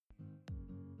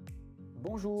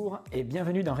Bonjour et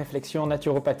bienvenue dans Réflexion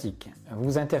naturopathique. Vous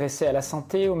vous intéressez à la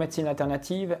santé, aux médecines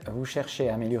alternatives, vous cherchez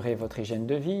à améliorer votre hygiène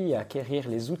de vie, à acquérir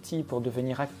les outils pour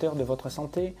devenir acteur de votre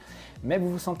santé, mais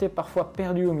vous vous sentez parfois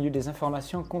perdu au milieu des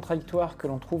informations contradictoires que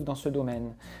l'on trouve dans ce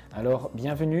domaine. Alors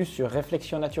bienvenue sur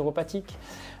Réflexion naturopathique,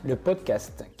 le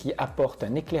podcast qui apporte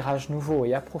un éclairage nouveau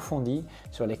et approfondi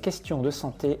sur les questions de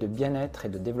santé, de bien-être et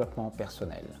de développement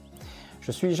personnel.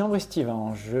 Je suis Jean-Brice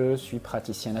Stivan, je suis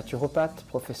praticien naturopathe,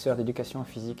 professeur d'éducation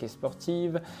physique et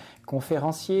sportive,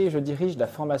 conférencier et je dirige la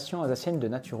formation alsacienne de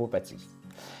naturopathie.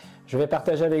 Je vais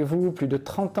partager avec vous plus de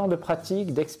 30 ans de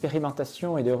pratique,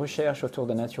 d'expérimentation et de recherche autour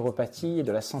de la naturopathie et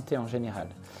de la santé en général.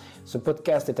 Ce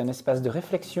podcast est un espace de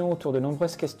réflexion autour de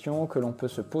nombreuses questions que l'on peut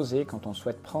se poser quand on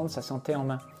souhaite prendre sa santé en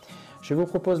main. Je vous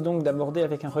propose donc d'aborder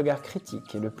avec un regard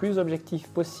critique et le plus objectif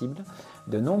possible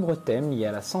de nombreux thèmes liés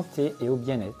à la santé et au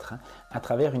bien-être, à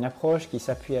travers une approche qui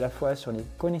s'appuie à la fois sur les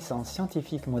connaissances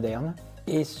scientifiques modernes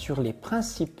et sur les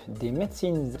principes des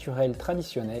médecines naturelles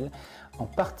traditionnelles, en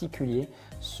particulier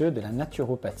ceux de la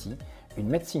naturopathie, une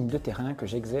médecine de terrain que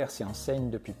j'exerce et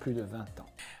enseigne depuis plus de 20 ans.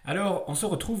 Alors, on se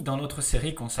retrouve dans notre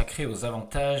série consacrée aux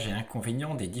avantages et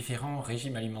inconvénients des différents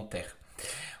régimes alimentaires.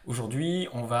 Aujourd'hui,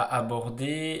 on va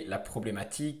aborder la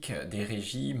problématique des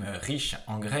régimes riches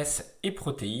en graisses et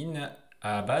protéines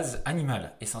à base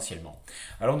animale essentiellement.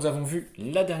 Alors nous avons vu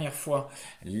la dernière fois,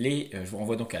 je vous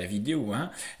renvoie donc à la vidéo,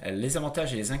 les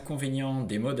avantages et les inconvénients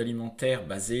des modes alimentaires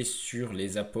basés sur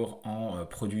les apports en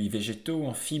produits végétaux,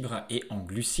 en fibres et en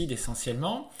glucides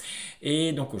essentiellement.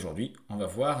 Et donc aujourd'hui, on va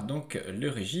voir donc le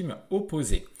régime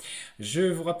opposé. Je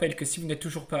vous rappelle que si vous n'êtes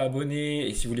toujours pas abonné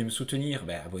et si vous voulez me soutenir,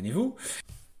 abonnez-vous.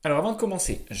 Alors avant de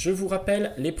commencer, je vous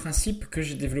rappelle les principes que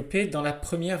j'ai développés dans la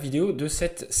première vidéo de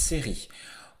cette série.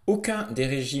 Aucun des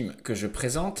régimes que je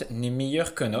présente n'est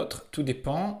meilleur qu'un autre, tout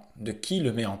dépend de qui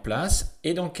le met en place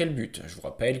et dans quel but. Je vous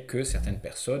rappelle que certaines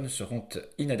personnes seront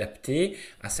inadaptées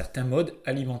à certains modes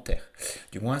alimentaires.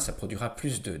 Du moins, ça produira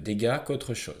plus de dégâts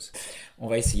qu'autre chose. On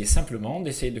va essayer simplement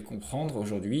d'essayer de comprendre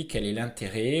aujourd'hui quel est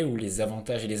l'intérêt ou les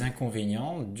avantages et les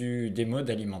inconvénients des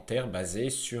modes alimentaires basés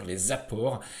sur les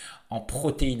apports en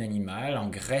protéines animales, en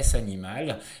graisses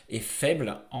animales et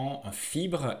faibles en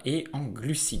fibres et en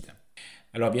glucides.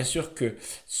 Alors bien sûr que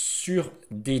sur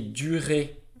des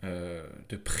durées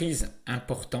de prise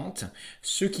importantes,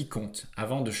 ce qui compte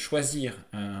avant de choisir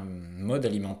un mode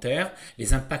alimentaire,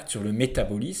 les impacts sur le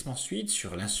métabolisme ensuite,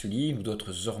 sur l'insuline ou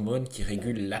d'autres hormones qui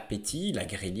régulent l'appétit, la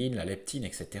ghreline, la leptine,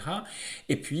 etc.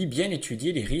 Et puis bien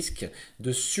étudier les risques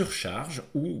de surcharge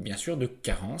ou bien sûr de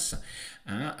carences,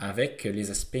 avec les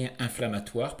aspects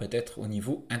inflammatoires peut-être au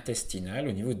niveau intestinal,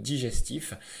 au niveau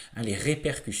digestif, les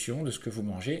répercussions de ce que vous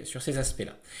mangez sur ces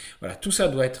aspects-là. Voilà, tout ça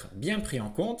doit être bien pris en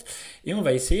compte et on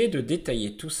va essayer de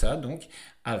détailler tout ça donc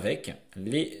avec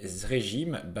les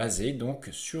régimes basés donc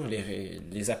sur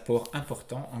les apports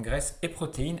importants en graisses et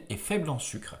protéines et faibles en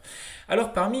sucre.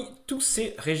 Alors parmi tous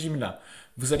ces régimes-là,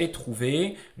 vous allez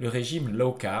trouver le régime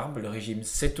low carb, le régime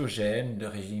cétogène, le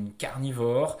régime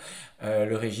carnivore,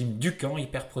 le régime Dukan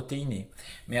hyperprotéiné.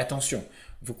 Mais attention,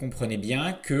 vous comprenez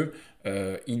bien que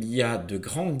il y a de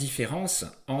grandes différences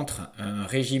entre un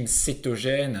régime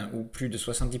cétogène où plus de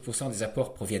 70% des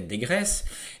apports proviennent des graisses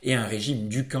et un régime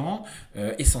Dukan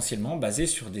essentiellement basé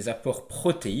sur des apports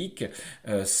protéiques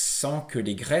sans que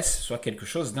les graisses soient quelque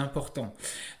chose d'important.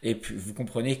 Et puis vous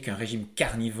comprenez qu'un régime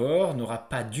carnivore n'aura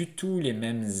pas du tout les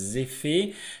mêmes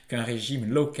effets qu'un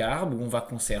régime low carb où on va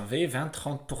conserver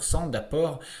 20-30%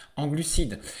 d'apports en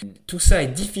glucides. Tout ça est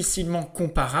difficilement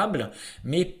comparable,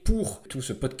 mais pour tout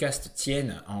ce podcast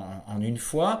tienne en une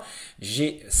fois,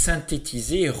 j'ai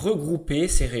synthétisé et regroupé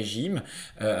ces régimes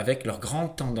avec leurs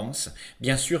grandes tendances.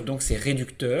 Bien sûr, donc c'est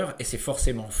réducteur et c'est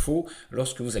forcément faux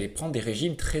lorsque vous allez prendre des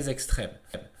régimes très extrêmes.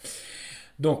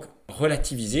 Donc,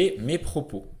 relativisez mes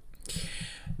propos.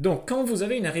 Donc, quand vous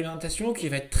avez une alimentation qui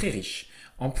va être très riche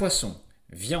en poissons,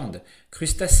 viande,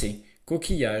 crustacés,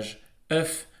 coquillages,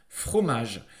 œufs,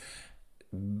 fromage,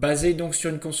 basé donc sur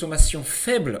une consommation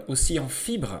faible aussi en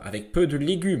fibres avec peu de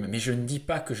légumes, mais je ne dis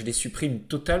pas que je les supprime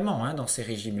totalement dans ces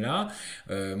régimes-là.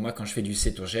 Moi, quand je fais du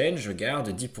cétogène, je garde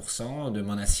 10% de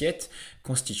mon assiette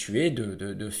constituée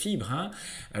de fibres.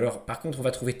 Alors, par contre, on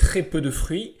va trouver très peu de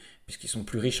fruits puisqu'ils sont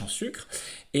plus riches en sucre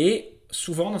et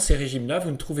souvent dans ces régimes-là,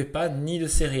 vous ne trouvez pas ni de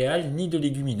céréales ni de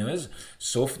légumineuses,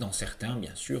 sauf dans certains,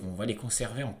 bien sûr, on va les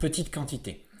conserver en petite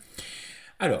quantité.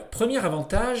 Alors, premier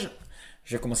avantage,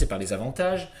 je vais commencer par les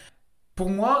avantages. Pour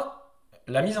moi,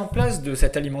 la mise en place de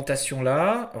cette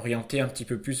alimentation-là, orientée un petit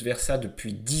peu plus vers ça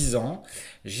depuis 10 ans,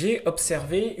 j'ai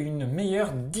observé une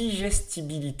meilleure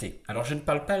digestibilité. Alors je ne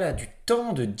parle pas là du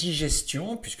temps de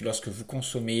digestion, puisque lorsque vous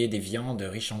consommez des viandes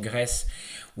riches en graisses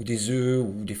ou des œufs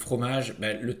ou des fromages,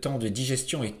 le temps de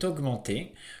digestion est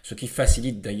augmenté, ce qui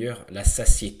facilite d'ailleurs la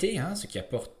satiété, ce qui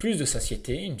apporte plus de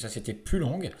satiété, une satiété plus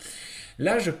longue.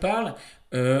 Là, je parle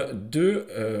de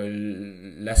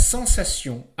la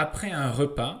sensation après un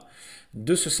repas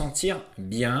de se sentir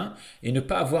bien et ne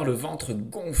pas avoir le ventre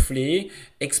gonflé,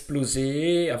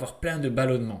 explosé, avoir plein de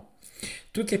ballonnements.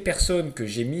 Toutes les personnes que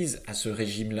j'ai mises à ce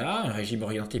régime-là, un régime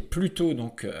orienté plutôt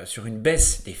donc sur une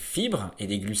baisse des fibres et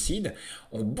des glucides,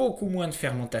 ont beaucoup moins de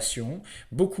fermentation,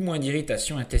 beaucoup moins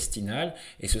d'irritation intestinale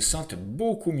et se sentent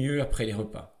beaucoup mieux après les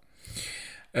repas.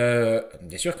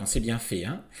 Bien sûr quand c'est bien fait.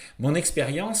 Mon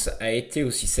expérience a été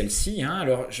aussi celle-ci.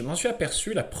 Alors je m'en suis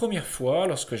aperçu la première fois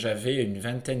lorsque j'avais une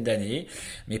vingtaine d'années.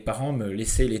 Mes parents me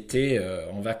laissaient l'été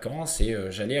en vacances et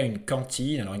j'allais à une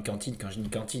cantine. Alors une cantine, quand je dis une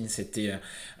cantine, c'était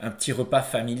un petit repas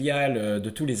familial de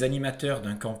tous les animateurs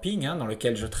d'un camping dans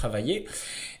lequel je travaillais.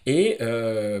 Et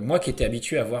moi qui étais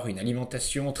habitué à avoir une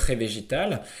alimentation très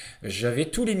végétale, j'avais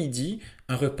tous les midis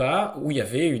un repas où il y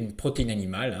avait une protéine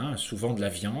animale, souvent de la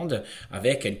viande,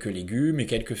 avec quelques légumes et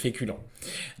quelques féculents.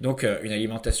 Donc une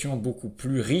alimentation beaucoup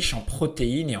plus riche en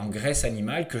protéines et en graisses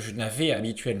animales que je n'avais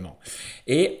habituellement.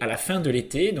 Et à la fin de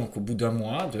l'été, donc au bout d'un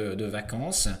mois de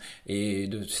vacances et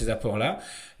de ces apports-là,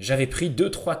 j'avais pris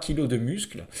 2-3 kilos de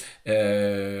muscles.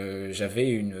 J'avais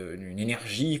une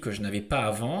énergie que je n'avais pas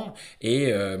avant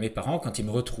et mes parents, quand ils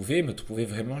me trouvaient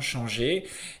vraiment changé.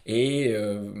 Et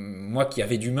moi qui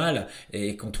avais du mal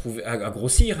et qu'on trouvait à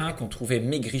grossir, qu'on trouvait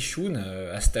maigrichoune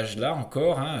à cet âge-là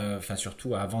encore, enfin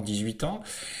surtout avant 18 ans,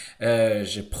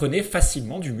 je prenais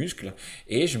facilement du muscle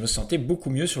et je me sentais beaucoup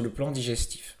mieux sur le plan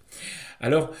digestif.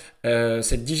 Alors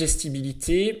cette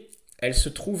digestibilité, elle se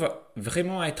trouve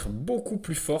vraiment à être beaucoup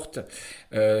plus forte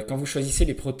quand vous choisissez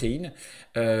les protéines.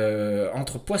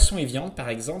 Entre poisson et viande par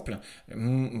exemple,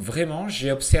 vraiment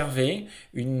j'ai observé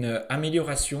une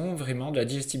amélioration vraiment de la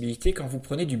digestibilité quand vous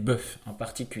prenez du bœuf en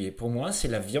particulier. Pour moi c'est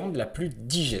la viande la plus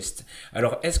digeste.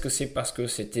 Alors est-ce que c'est parce que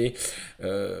c'était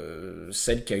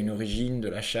celle qui a une origine de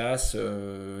la chasse,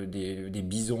 des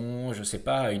bisons, je sais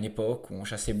pas, à une époque où on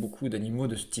chassait beaucoup d'animaux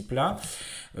de ce type là,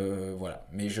 voilà,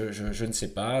 mais je ne sais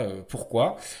pas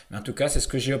pourquoi. En tout cas, c'est ce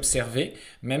que j'ai observé.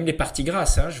 Même les parties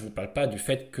grasses, je ne vous parle pas du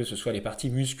fait que ce soit les parties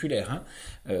musculaires.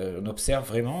 On observe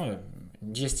vraiment une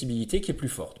digestibilité qui est plus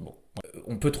forte. Bon.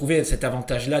 On peut trouver cet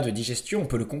avantage-là de digestion, on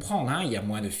peut le comprendre. Il y a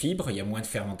moins de fibres, il y a moins de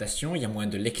fermentation, il y a moins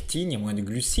de lectine, il y a moins de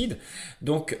glucides.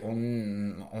 Donc,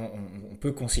 on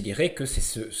peut considérer que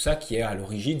c'est ça qui est à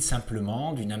l'origine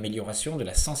simplement d'une amélioration de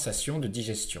la sensation de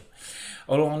digestion.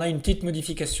 Alors, on a une petite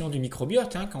modification du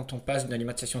microbiote quand on passe d'une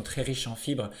alimentation très riche en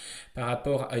fibres par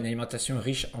rapport à une alimentation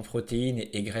riche en protéines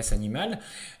et graisses animales.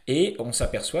 Et on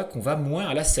s'aperçoit qu'on va moins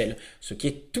à la selle, ce qui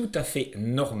est tout à fait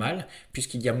normal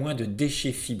puisqu'il y a moins de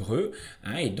déchets fibreux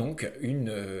et donc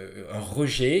un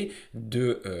rejet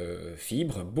de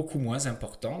fibres beaucoup moins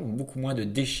important, beaucoup moins de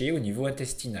déchets au niveau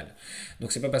intestinal.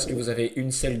 Donc c'est pas parce que vous avez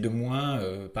une selle de moins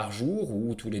par jour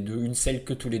ou une selle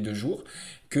que tous les 2 jours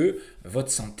que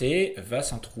votre santé va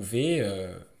s'en trouver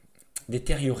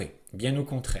détériorée, bien au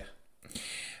contraire.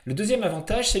 Le deuxième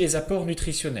avantage, c'est les apports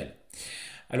nutritionnels.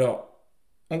 Alors,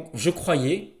 je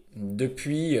croyais,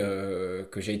 depuis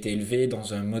que j'ai été élevé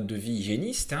dans un mode de vie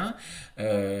hygiéniste,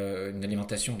 une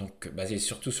alimentation donc basée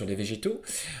surtout sur les végétaux,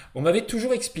 on m'avait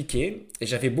toujours expliqué, et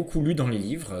j'avais beaucoup lu dans les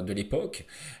livres de l'époque,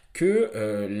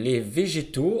 que les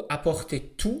végétaux apportaient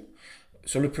tout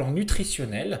sur le plan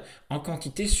nutritionnel en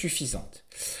quantité suffisante.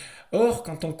 Or,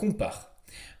 quand on compare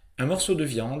un morceau de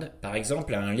viande, par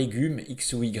exemple, à un légume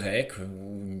X ou Y,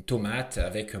 ou une tomate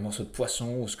avec un morceau de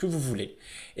poisson, ou ce que vous voulez,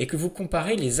 et que vous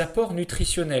comparez les apports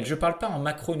nutritionnels. Je ne parle pas en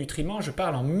macronutriments, je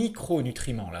parle en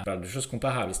micronutriments. Là. Je parle de choses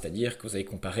comparables, c'est-à-dire que vous allez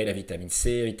comparer la vitamine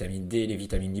C, la vitamine D, les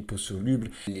vitamines liposolubles,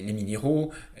 les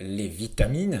minéraux, les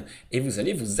vitamines, et vous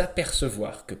allez vous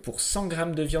apercevoir que pour 100 g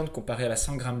de viande comparé à la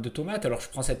 100 g de tomate, alors je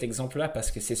prends cet exemple-là parce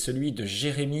que c'est celui de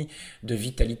Jérémy de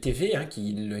Vitali TV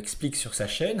qui l'explique sur sa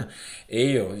chaîne,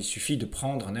 et il suffit de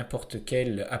prendre n'importe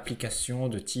quelle application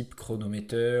de type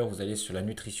chronomètre, vous allez sur la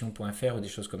nutrition.fr ou des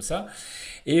choses comme ça,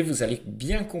 et vous allez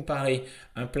bien comparer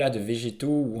un plat de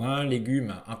végétaux ou un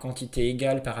légume en quantité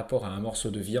égale par rapport à un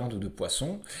morceau de viande ou de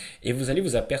poisson, et vous allez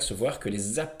vous apercevoir que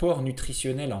les apports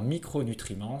nutritionnels en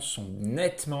micronutriments sont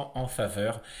nettement en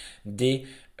faveur des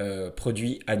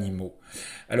produits animaux.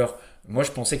 Alors, moi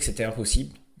je pensais que c'était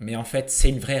impossible. mais en fait c'est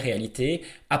une vraie réalité,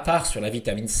 à part sur la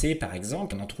vitamine C par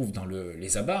exemple, on en trouve dans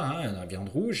les abats, dans la viande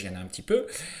rouge, il y en a un petit peu.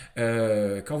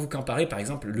 Quand vous comparez par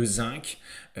exemple le zinc,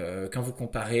 quand vous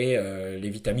comparez les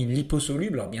vitamines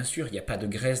liposolubles, alors bien sûr il n'y a pas de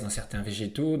graisse dans certains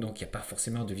végétaux, donc il n'y a pas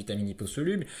forcément de vitamines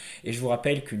liposolubles, et je vous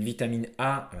rappelle qu'une vitamine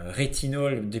A,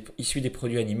 rétinol issue des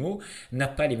produits animaux, n'a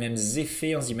pas les mêmes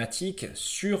effets enzymatiques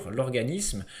sur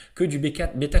l'organisme que du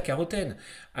bêta-carotène.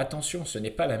 Attention, ce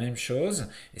n'est pas la même chose,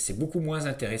 et c'est beaucoup moins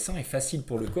intéressant et facile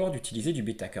pour le corps d'utiliser du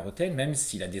bêta-carotène, même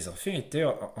s'il a des effets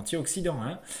antioxydants.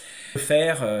 Le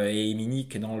fer est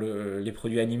héminique dans les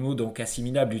produits animaux, donc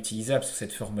assimilable, utilisable sous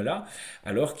cette forme-là,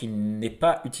 alors qu'il n'est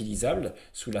pas utilisable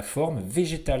sous la forme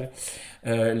végétale.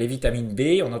 Les vitamines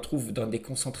B, on en trouve dans des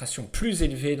concentrations plus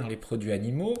élevées dans les produits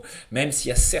animaux, même s'il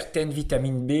y a certaines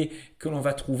vitamines B que l'on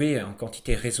va trouver en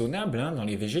quantité raisonnable dans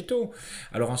les végétaux.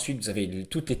 Alors ensuite, vous avez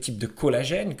tous les types de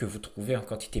collagène que vous trouvez en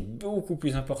quantité beaucoup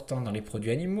plus importante dans les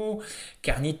produits animaux,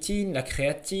 carnitine, la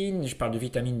créatine, je parle de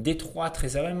vitamine D3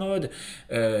 très à la mode.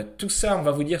 Tout ça, on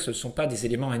va vous dire, ce ne sont pas des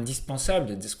éléments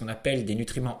indispensables, de ce qu'on appelle des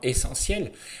nutriments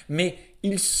essentiels, mais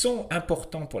ils sont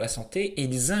importants pour la santé et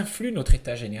ils influent notre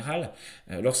état général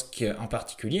lorsqu'en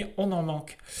particulier on en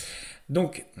manque.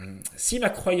 Donc, si ma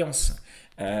croyance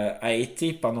a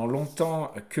été pendant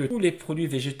longtemps que tous les produits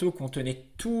végétaux contenaient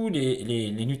tous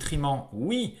les nutriments,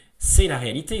 oui, c'est la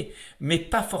réalité, mais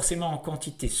pas forcément en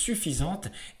quantité suffisante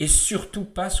et surtout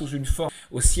pas sous une forme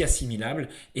aussi assimilable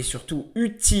et surtout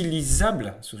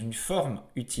utilisable, sous une forme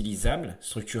utilisable,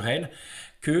 structurelle,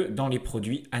 que dans les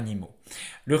produits animaux.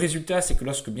 Le résultat, c'est que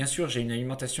lorsque bien sûr j'ai une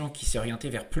alimentation qui s'est orientée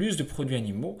vers plus de produits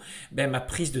animaux, ma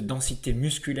prise de densité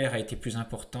musculaire a été plus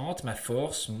importante, ma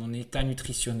force, mon état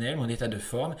nutritionnel, mon état de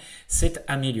forme s'est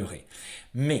amélioré.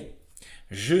 Mais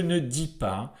je ne dis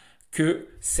pas que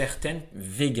certaines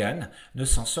véganes ne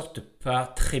s'en sortent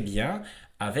pas très bien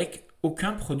avec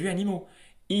aucun produit animal.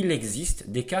 Il existe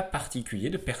des cas particuliers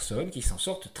de personnes qui s'en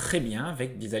sortent très bien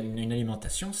avec une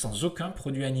alimentation sans aucun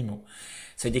produit animal.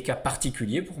 C'est des cas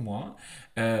particuliers pour moi.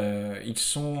 Ils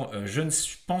sont, je ne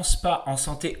pense pas en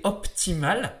santé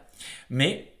optimale,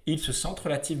 mais ils se sentent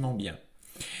relativement bien.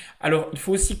 Alors, il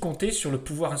faut aussi compter sur le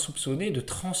pouvoir insoupçonné de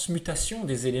transmutation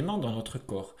des éléments dans notre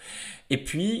corps. Et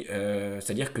puis,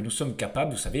 c'est-à-dire que nous sommes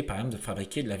capables, vous savez, par exemple, de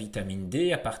fabriquer de la vitamine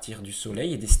D à partir du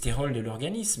soleil et des stérols de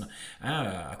l'organisme,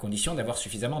 à condition d'avoir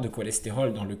suffisamment de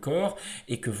cholestérol dans le corps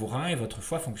et que vos reins et votre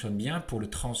foie fonctionnent bien pour le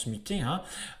transmuter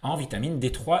en vitamine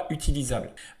D3 utilisable.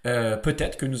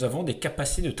 Peut-être que nous avons des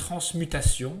capacités de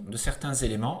transmutation de certains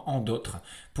éléments en d'autres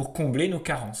pour combler nos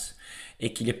carences.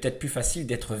 Et qu'il est peut-être plus facile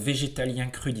d'être végétalien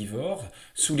crudivore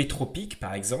sous les tropiques,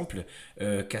 par exemple,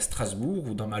 qu'à Strasbourg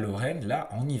ou dans ma Lorraine, là,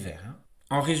 en hiver.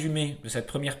 En résumé de cette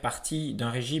première partie d'un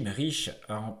régime riche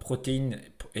en protéines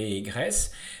et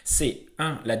graisses, c'est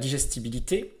 1. La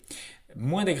digestibilité,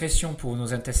 moins d'agression pour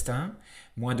nos intestins,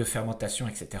 moins de fermentation,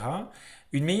 etc.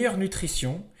 Une meilleure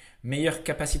nutrition, meilleure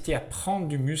capacité à prendre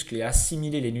du muscle et à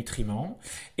assimiler les nutriments,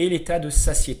 et l'état de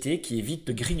satiété qui évite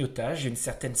le grignotage et une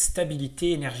certaine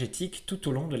stabilité énergétique tout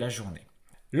au long de la journée.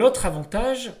 L'autre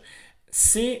avantage,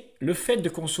 c'est le fait de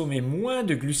consommer moins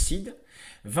de glucides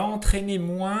va entraîner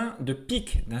moins de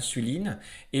pics d'insuline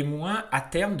et moins à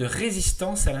terme de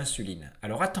résistance à l'insuline.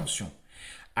 Alors attention,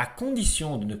 à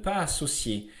condition de ne pas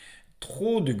associer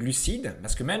trop de glucides,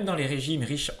 parce que même dans les régimes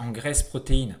riches en graisses,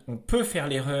 protéines, on peut faire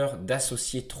l'erreur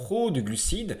d'associer trop de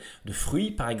glucides, de fruits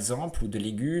par exemple, ou de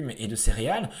légumes et de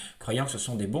céréales, croyant que ce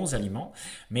sont des bons aliments.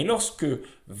 Mais lorsque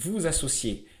vous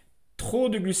associez trop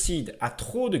de glucides à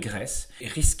trop de graisses,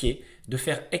 risquez de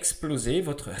faire exploser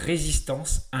votre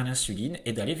résistance à l'insuline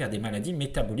et d'aller vers des maladies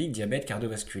métaboliques, diabète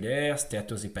cardiovasculaire,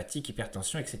 stéatose hépatique,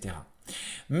 hypertension, etc.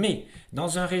 Mais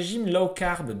dans un régime low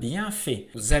carb bien fait,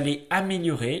 vous allez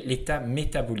améliorer l'état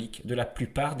métabolique de la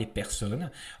plupart des personnes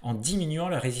en diminuant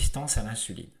la résistance à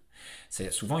l'insuline.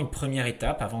 C'est souvent une première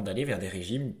étape avant d'aller vers des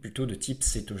régimes plutôt de type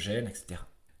cétogène, etc.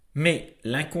 Mais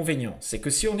l'inconvénient, c'est que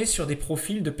si on est sur des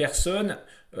profils de personnes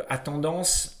à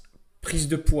tendance prise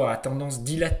de poids, à tendance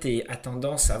dilatée, à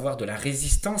tendance à avoir de la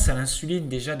résistance à l'insuline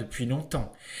déjà depuis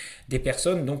longtemps, des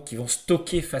personnes donc qui vont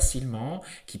stocker facilement,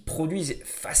 qui produisent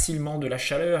facilement de la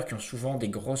chaleur, qui ont souvent des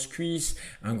grosses cuisses,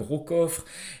 un gros coffre,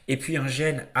 et puis un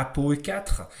gène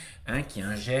ApoE4, qui est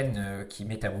un gène qui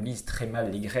métabolise très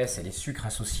mal les graisses et les sucres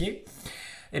associés,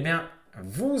 eh bien,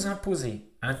 vous imposez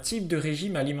un type de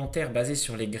régime alimentaire basé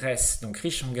sur les graisses, donc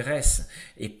riche en graisses,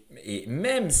 et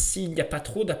même s'il n'y a pas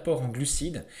trop d'apport en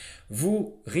glucides,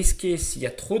 vous risquez, s'il y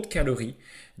a trop de calories,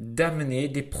 d'amener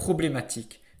des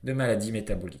problématiques de maladies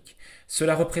métaboliques.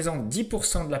 Cela représente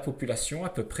 10% de la population à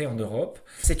peu près en Europe.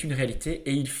 C'est une réalité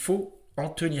et il faut en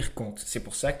tenir compte. C'est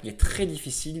pour ça qu'il est très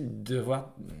difficile de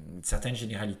voir certaines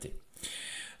généralités.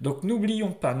 Donc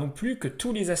n'oublions pas non plus que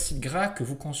tous les acides gras que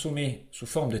vous consommez sous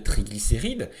forme de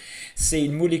triglycérides, c'est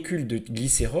une molécule de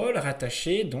glycérol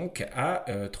rattachée donc à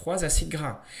 3 acides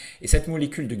gras. Et cette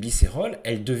molécule de glycérol,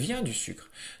 elle devient du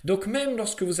sucre. Donc même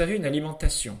lorsque vous avez une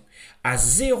alimentation à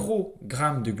 0 g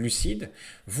de glucides,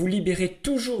 vous libérez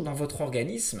toujours dans votre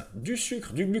organisme du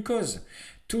sucre, du glucose.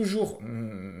 Toujours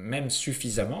même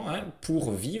suffisamment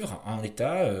pour vivre en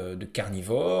état de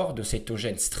carnivore, de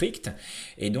cétogène strict.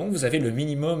 Et donc vous avez le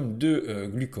minimum de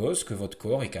glucose que votre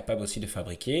corps est capable aussi de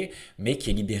fabriquer, mais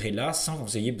qui est libéré là sans que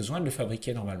vous ayez besoin de le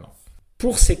fabriquer normalement.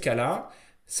 Pour ces cas-là,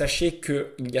 sachez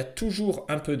qu'il y a toujours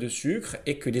un peu de sucre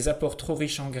et que des apports trop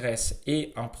riches en graisses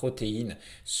et en protéines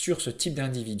sur ce type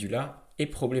d'individu-là est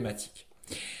problématique.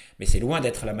 Mais c'est loin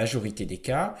d'être la majorité des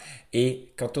cas.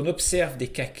 Et quand on observe des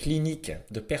cas cliniques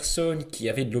de personnes qui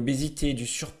avaient de l'obésité, du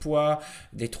surpoids,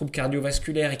 des troubles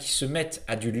cardiovasculaires et qui se mettent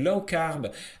à du low carb,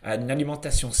 à une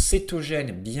alimentation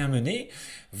cétogène bien menée,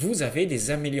 vous avez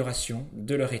des améliorations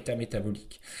de leur état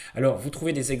métabolique. Alors, vous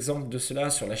trouvez des exemples de cela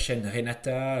sur la chaîne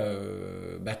Renata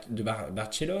de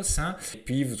Barcelos. Et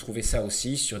puis, vous trouvez ça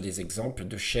aussi sur des exemples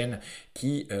de chaînes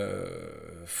qui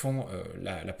font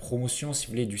la promotion, si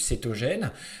vous voulez, du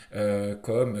cétogène,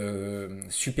 comme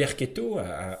Super Keto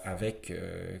avec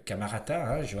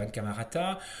Camarata, Johan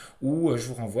Camarata, ou je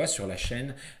vous renvoie sur la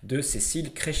chaîne de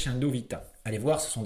Cécile Crescendo Vita. Allez voir, ce sont